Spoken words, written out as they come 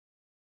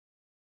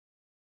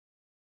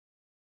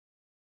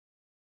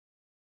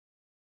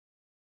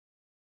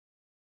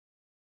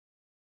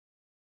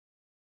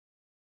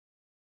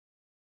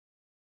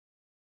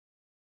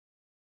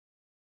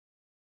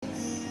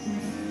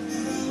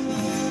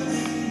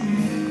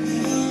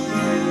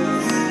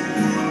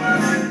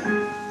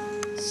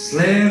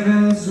Sleigh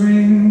bells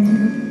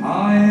ring,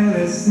 are you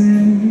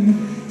listening?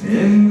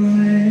 In the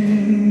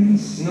lane,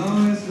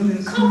 snow is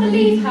glistening. Can't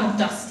believe how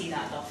dusty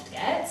that loft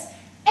gets.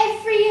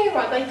 Every year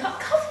I wake up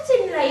covered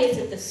in layers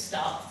of the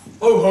stuff.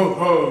 Ho, ho,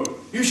 ho!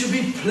 You should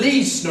be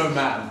pleased,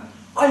 Snowman.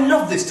 I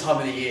love this time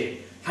of the year,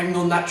 hanging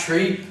on that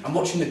tree and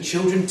watching the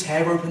children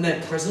tear open their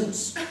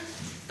presents.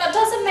 That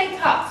doesn't make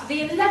up for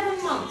the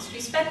 11 months we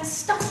spent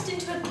stuffed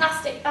into a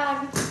plastic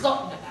bag and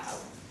forgotten about.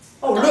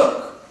 Oh,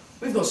 look!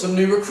 We've got some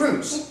new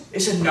recruits.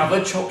 It's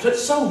another chocolate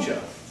soldier.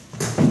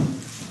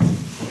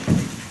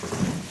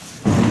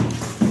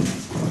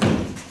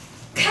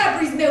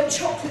 Cadbury's milk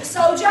chocolate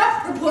soldier,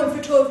 reporting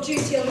for tour of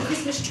duty on the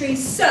Christmas tree,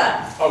 sir.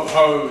 Ho,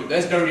 ho!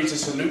 There's no need to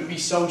salute me,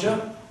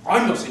 soldier.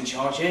 I'm not in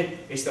charge here.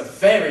 It's the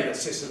fairy that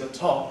sits at the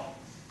top.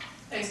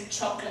 Those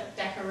chocolate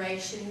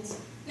decorations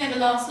never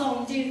last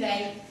long, do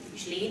they?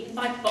 Usually eaten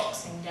by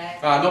Boxing Day.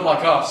 Not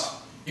like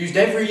us. Used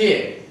every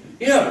year.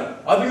 You know,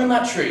 I've been on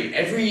that tree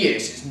every year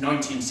since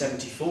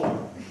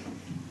 1974.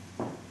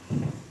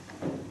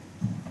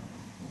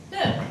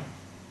 Look,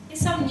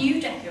 it's some new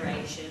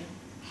decoration.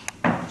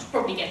 Should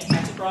probably get a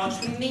better branch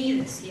from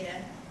me this year.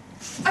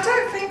 I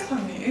don't think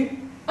I'm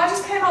new. I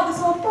just came out of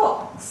this old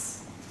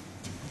box.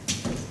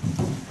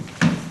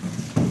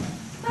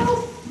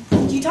 Well,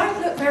 you don't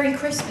look very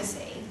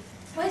Christmassy.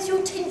 Where's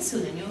your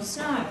tinsel and your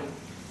snow?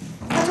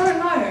 I don't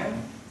know.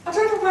 I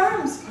don't know where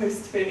I'm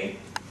supposed to be.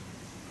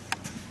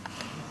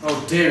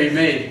 Oh, dearie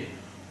me.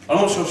 I'm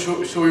not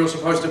sure you're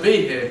supposed to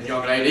be here,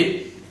 young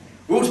lady.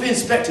 We ought to be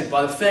inspected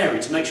by the fairy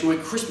to make sure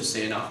we're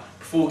Christmassy enough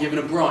before given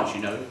a branch,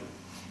 you know.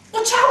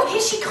 Watch out, here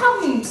she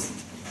comes!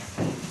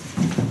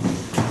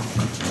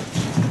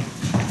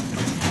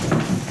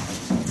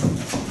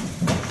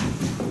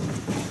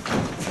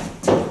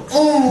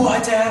 Oh,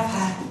 I do have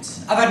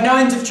hands. I've had no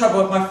end of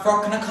trouble with my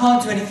frock and I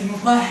can't do anything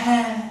with my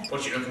hair.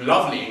 But you look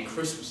lovely and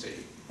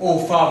Christmassy.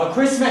 Oh, Father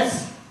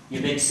Christmas, you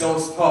big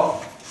sauce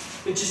pot.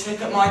 But just look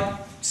at my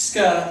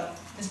skirt.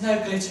 There's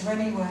no glitter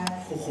anywhere.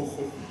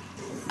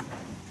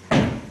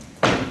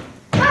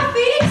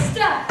 Happy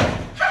Easter!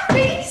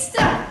 Happy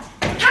Easter!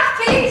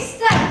 Happy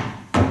Easter!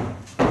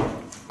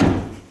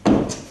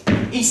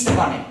 Easter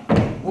Bunny,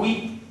 will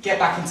you get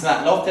back into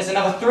that loft? There's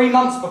another 3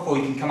 months before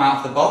you can come out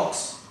of the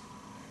box.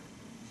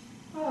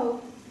 Oh,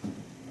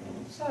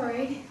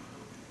 sorry.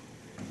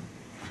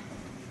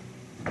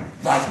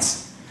 Right,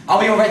 are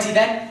we all ready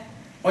then?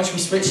 Once we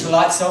switch the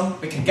lights on,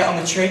 we can get on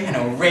the tree and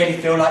it'll really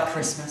feel like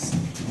Christmas.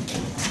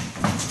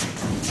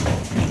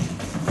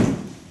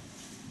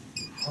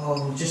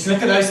 Oh, just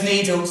look at those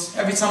needles.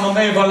 Every time I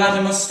move, I'll add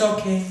in my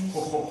stocking.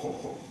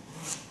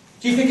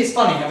 Do you think it's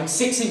funny having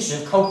 6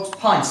 inches of cold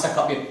pine stuck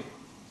up your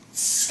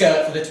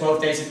skirt for the 12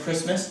 days of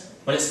Christmas?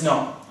 Well, it's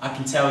not, I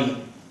can tell you.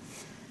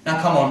 Now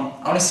come on,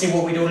 I want to see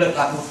what we'd all look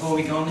like before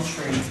we go on the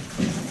tree.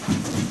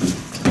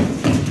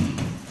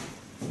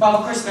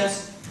 Father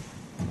Christmas.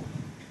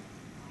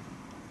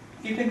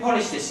 Have you been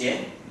polished this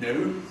year? No. I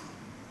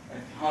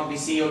can hardly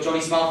see your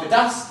jolly smile for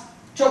dust.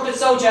 Chocolate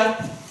soldier,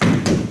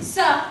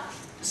 Sir, has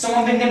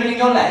someone been nibbling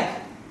your leg?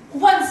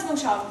 one small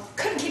child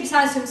couldn't keep his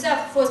hands to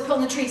himself before he was put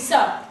on the tree,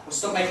 sir. Well,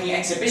 stop making an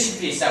exhibition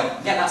for yourself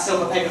and get that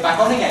silver paper back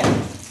on again.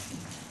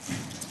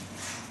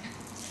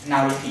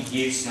 Now look at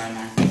you,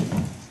 Snowman.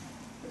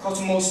 The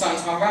cotton wool's starting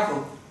to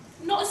unravel.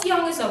 Not as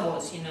young as I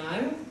was, you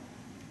know.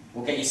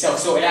 We'll get yourself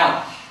sorted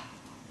out.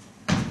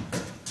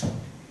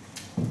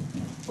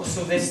 What's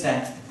all this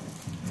then?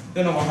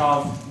 You're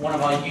not one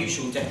of our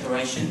usual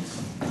decorations.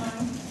 No.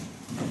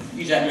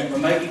 You don't look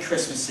remotely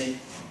Christmassy.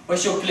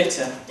 Where's your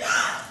glitter?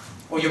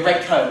 Or your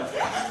red coat?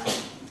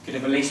 Could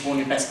have at least worn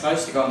your best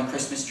clothes to go on the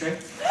Christmas tree.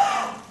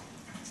 I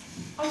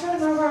don't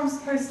know where I'm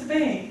supposed to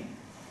be.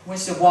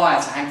 Where's the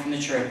wire to hang from the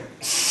tree?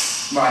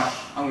 Right,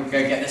 I'm going to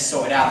go get this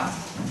sorted out.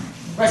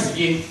 Rest of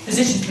you,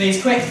 positions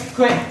please, quick,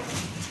 quick.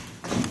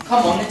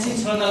 Come on, the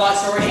tinsel and the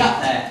light's already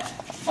up there.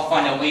 I'll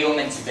find out where you're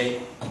meant to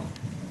be.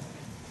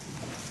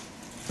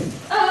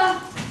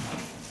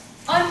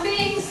 I'm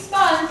being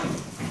spun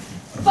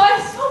by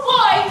some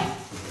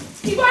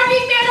wife. He won't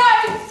leave me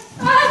alone.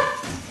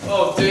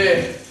 Oh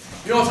dear.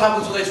 You know what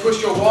happens when they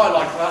twist your wire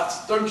like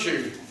that, don't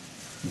you?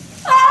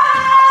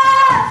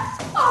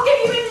 I'll give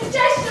you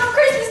indigestion on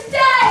Christmas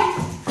Day.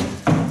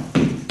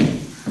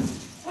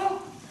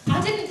 Well,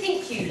 I didn't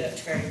think you looked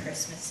very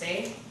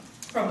Christmassy.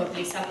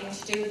 Probably something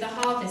to do with the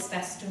Harvest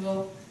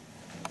Festival.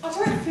 I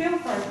don't feel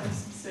very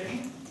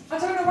Christmassy. I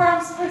don't know where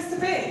I'm supposed to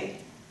be.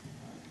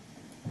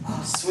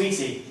 Oh,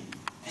 sweetie,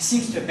 there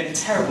seems to have been a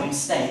terrible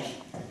mistake.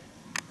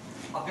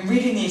 I've been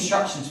reading the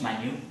instructions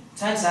manual.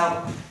 Turns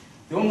out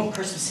you're more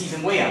Christmassy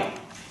than we are.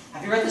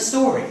 Have you read the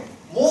story?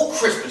 More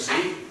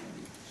Christmassy?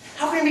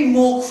 How can it be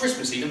more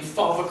Christmassy than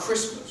Father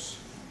Christmas?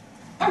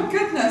 Oh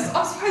goodness,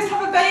 I'm supposed to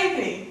have a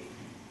baby.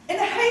 In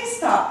a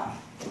haystack.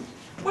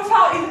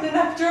 Without even an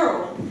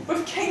epidural.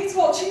 With kings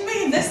watching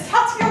me in this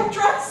tatty old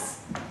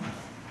dress.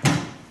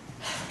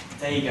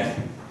 There you go.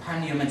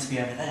 Apparently you're meant to be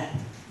over there.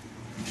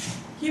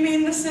 You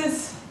mean this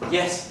is...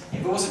 Yes, if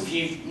it wasn't for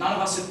you, none of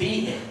us would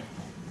be here.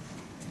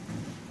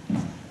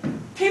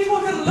 People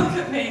are going to look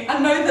at me happy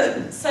and know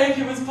that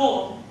Saviour was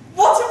born.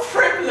 What a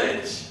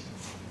privilege!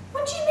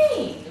 What do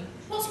you mean?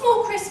 What's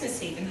more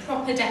Christmassy than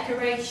proper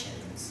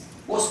decorations?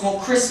 What's more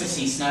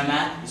Christmassy,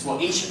 Snowman, is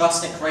what each of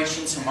us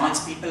decorations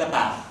reminds people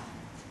about.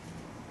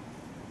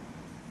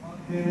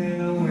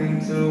 In a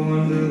winter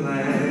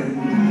wonderland.